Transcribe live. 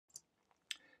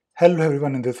Hello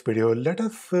everyone, in this video let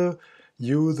us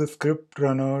use a script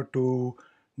runner to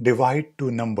divide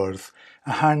two numbers,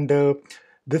 and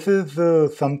this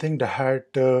is something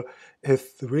that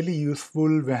is really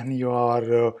useful when you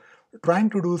are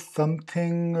trying to do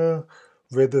something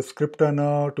with the script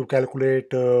runner to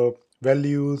calculate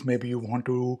values. Maybe you want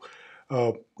to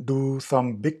uh, do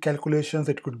some big calculations.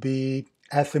 It could be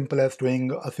as simple as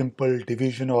doing a simple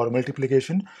division or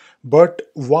multiplication. But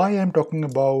why I'm talking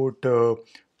about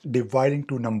dividing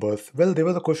two numbers? Well, there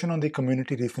was a question on the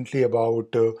community recently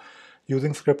about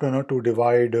using ScriptRunner to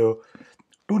divide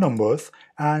two numbers,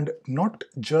 and not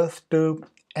just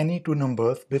any two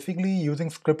numbers. Basically, using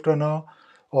ScriptRunner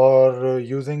or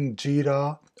using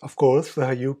Jira, of course,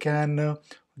 you can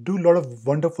do a lot of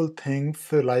wonderful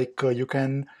things, like you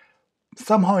can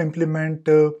somehow implement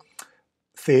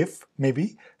safe,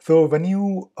 maybe. So when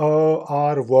you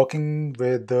are working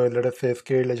with, let us say,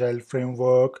 scaled agile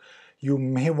framework, you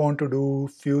may want to do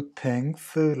few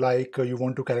things, like you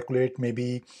want to calculate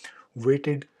maybe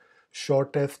weighted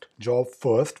shortest job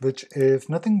first, which is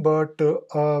nothing but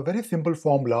a very simple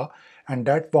formula, and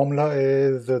that formula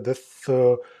is this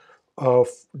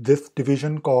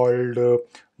division called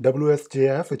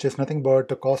WSJF, which is nothing but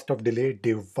the cost of delay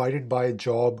divided by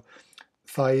job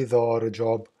size or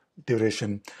job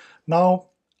duration. Now,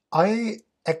 I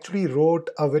actually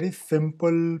wrote a very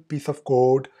simple piece of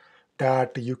code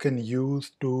that you can use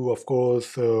to, of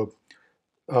course, do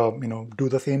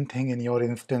the same thing in your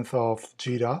instance of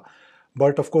Jira.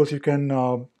 But of course, you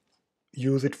can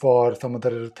use it for some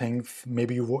other things.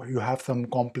 Maybe you have some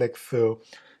complex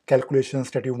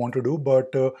calculations that you want to do,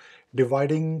 but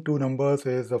dividing two numbers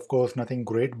is, of course, nothing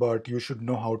great, but you should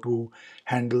know how to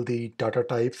handle the data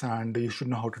types, and you should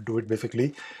know how to do it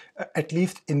basically, at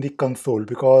least in the console.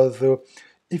 Because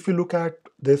if you look at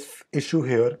this issue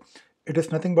here, it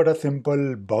is nothing but a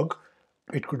simple bug.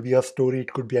 It could be a story,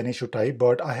 it could be an issue type,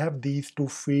 but I have these two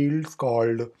fields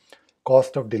called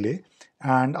cost of delay,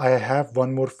 and I have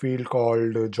one more field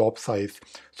called job size.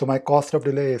 So my cost of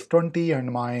delay is 20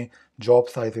 and my job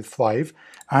size is 5.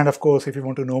 And of course, if you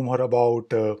want to know more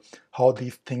about how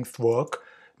these things work,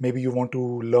 maybe you want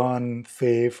to learn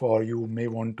safe, or you may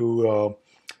want to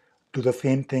do the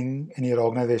same thing in your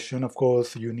organization. Of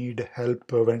course, you need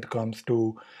help when it comes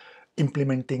to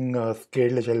implementing a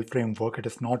scaled agile framework. It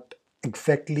is not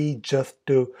exactly just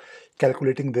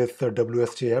calculating this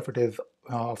WSJF. It is,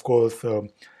 of course, a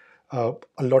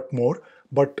lot more.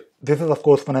 But this is, of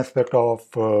course, one aspect of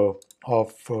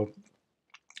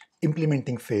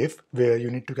implementing SAFe, where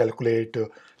you need to calculate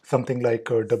something like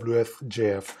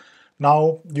WSJF.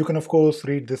 Now, you can, of course,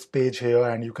 read this page here,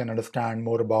 and you can understand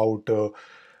more about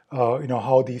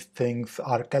how these things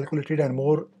are calculated, and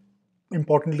more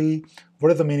importantly,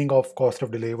 what is the meaning of cost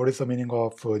of delay? What is the meaning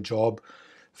of job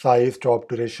size, job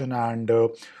duration, and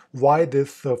why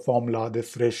this formula,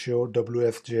 this ratio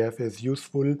WSJF, is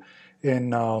useful in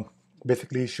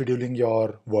basically scheduling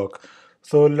your work.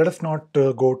 So let us not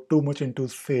go too much into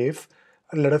safe.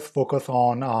 Let us focus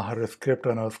on our script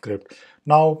runner script.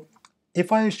 Now,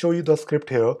 if I show you the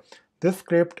script here, this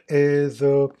script is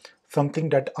something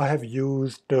that I have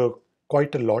used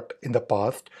quite a lot in the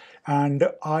past, and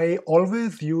I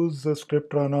always use the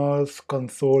script runner's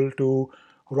console to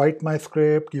write my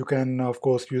script. You can, of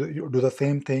course, you do the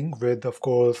same thing with, of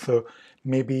course,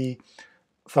 maybe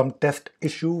some test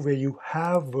issue where you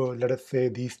have, let us say,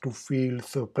 these two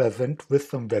fields present with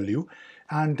some value,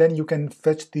 and then you can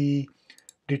fetch the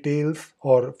details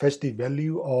or fetch the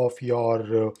value of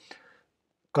your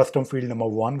custom field number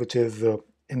one, which is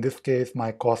in this case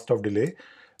my cost of delay.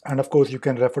 And of course, you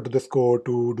can refer to this code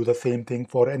to do the same thing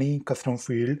for any custom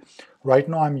field. Right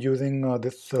now, I'm using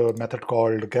this method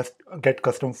called get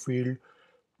custom field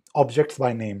objects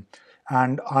by name,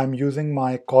 and I'm using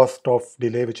my cost of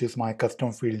delay, which is my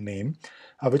custom field name,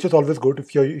 which is always good.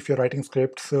 If you're writing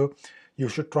scripts, you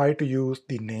should try to use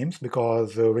the names,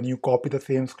 because when you copy the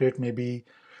same script, maybe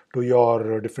to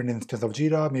your different instance of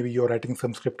Jira, maybe you're writing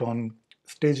some script on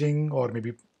staging or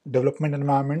maybe development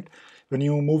environment. When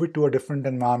you move it to a different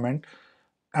environment,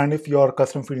 and if your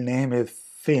custom field name is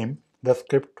same, the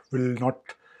script will not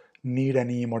need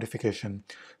any modification.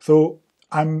 So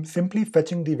I'm simply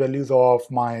fetching the values of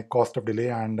my cost of delay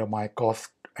and my cost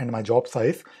and my job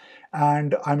size,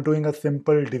 and I'm doing a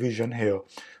simple division here.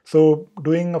 So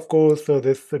doing, of course,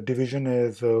 this division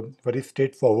is very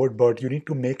straightforward, but you need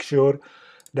to make sure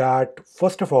that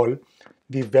first of all,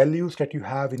 the values that you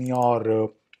have in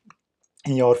your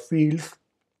fields,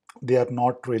 they are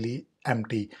not really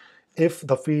empty. If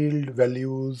the field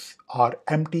values are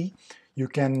empty, you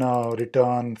can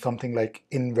return something like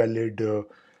invalid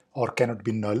or cannot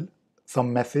be null,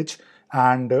 some message.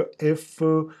 And if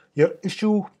your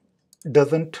issue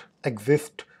doesn't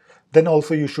exist, then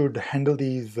also you should handle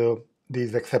these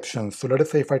exceptions. So let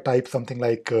us say if I type something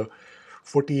like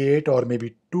 48 or maybe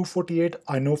 248,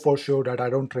 I know for sure that I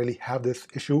don't really have this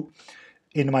issue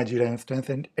in my Jira instance.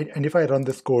 And if I run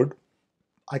this code,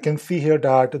 I can see here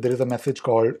that there is a message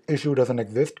called issue doesn't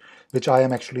exist, which I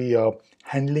am actually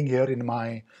handling here in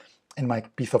my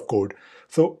piece of code.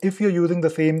 So if you're using the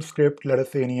same script, let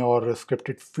us say in your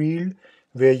scripted field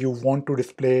where you want to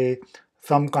display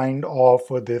some kind of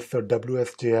this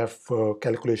WSJF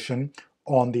calculation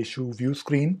on the issue view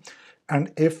screen,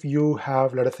 and if you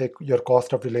have, let us say, your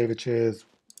cost of delay, which is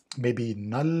maybe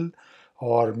null,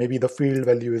 or maybe the field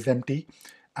value is empty,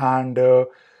 and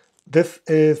this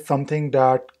is something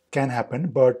that can happen,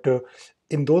 but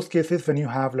in those cases when you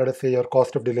have, let us say, your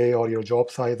cost of delay or your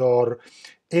job size, or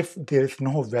if there is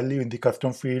no value in the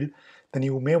custom field, then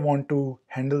you may want to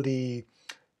handle the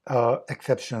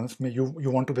exceptions. You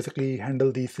want to basically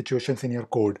handle these situations in your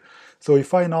code. So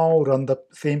if I now run the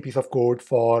same piece of code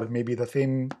for maybe the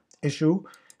same issue,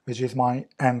 which is my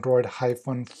Android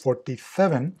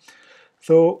 47,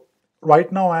 so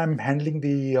right now I'm handling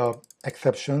the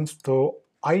exceptions. So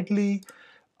ideally,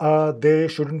 there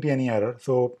shouldn't be any error.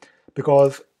 So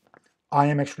because I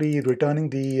am actually returning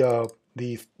the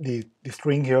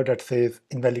string here that says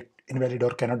invalid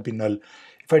or cannot be null.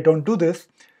 If I don't do this,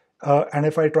 and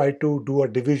if I try to do a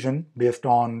division based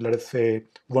on, let us say,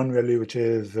 one value which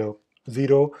is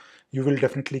 0, you will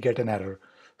definitely get an error.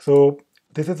 So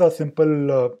this is a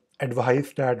simple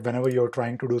advice that whenever you're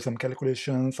trying to do some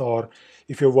calculations, or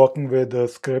if you're working with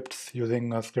scripts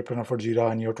using ScriptRunner for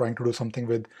Jira and you're trying to do something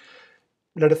with,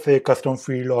 let us say, custom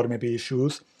field or maybe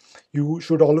issues, you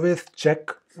should always check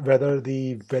whether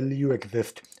the value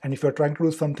exists. And if you're trying to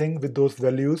do something with those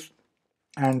values,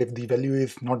 and if the value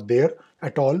is not there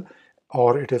at all,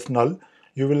 or it is null,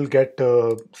 you will get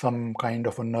some kind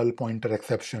of a null pointer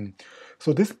exception.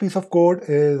 So this piece of code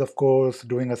is, of course,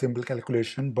 doing a simple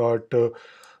calculation, but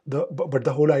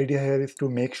the whole idea here is to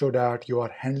make sure that you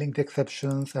are handling the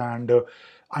exceptions. And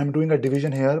I'm doing a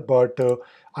division here, but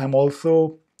I'm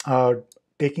also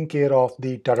taking care of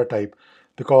the data type,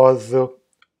 because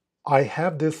I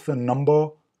have this number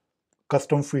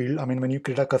custom field. I mean, when you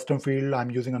create a custom field,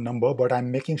 I'm using a number, but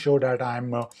I'm making sure that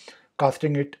I'm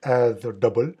casting it as a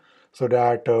double, so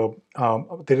that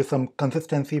there is some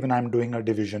consistency when I'm doing a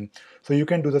division. So you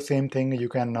can do the same thing. You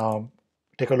can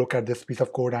take a look at this piece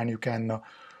of code, and you can,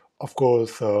 of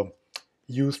course,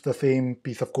 use the same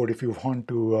piece of code if you want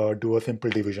to do a simple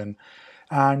division.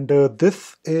 And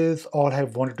this is all I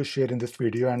wanted to share in this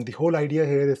video. And the whole idea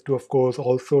here is to, of course,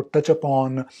 also touch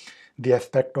upon the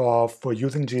aspect of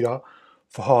using Jira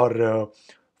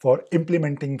for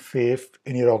implementing SAFe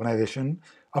in your organization.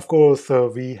 Of course,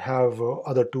 we have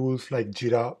other tools like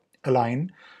Jira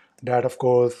Align. That, of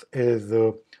course, is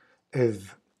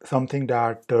something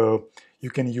that you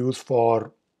can use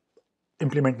for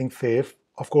implementing SAFe.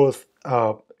 Of course,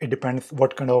 it depends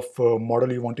what kind of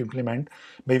model you want to implement.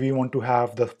 Maybe you want to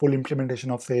have the full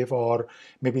implementation of SAFe, or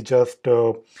maybe just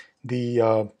the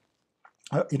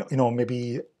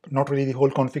maybe not really the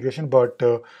whole configuration, but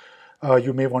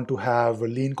you may want to have a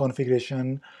lean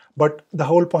configuration. But the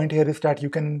whole point here is that you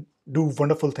can do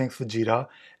wonderful things with Jira,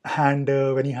 and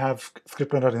when you have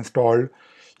ScriptRunner installed,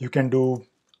 you can do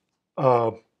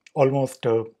uh, almost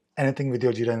anything with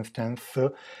your Jira instance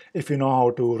if you know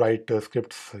how to write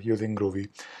scripts using Groovy.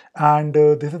 And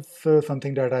this is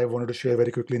something that I wanted to share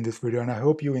very quickly in this video, and I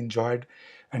hope you enjoyed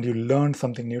and you learned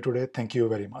something new today. Thank you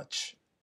very much.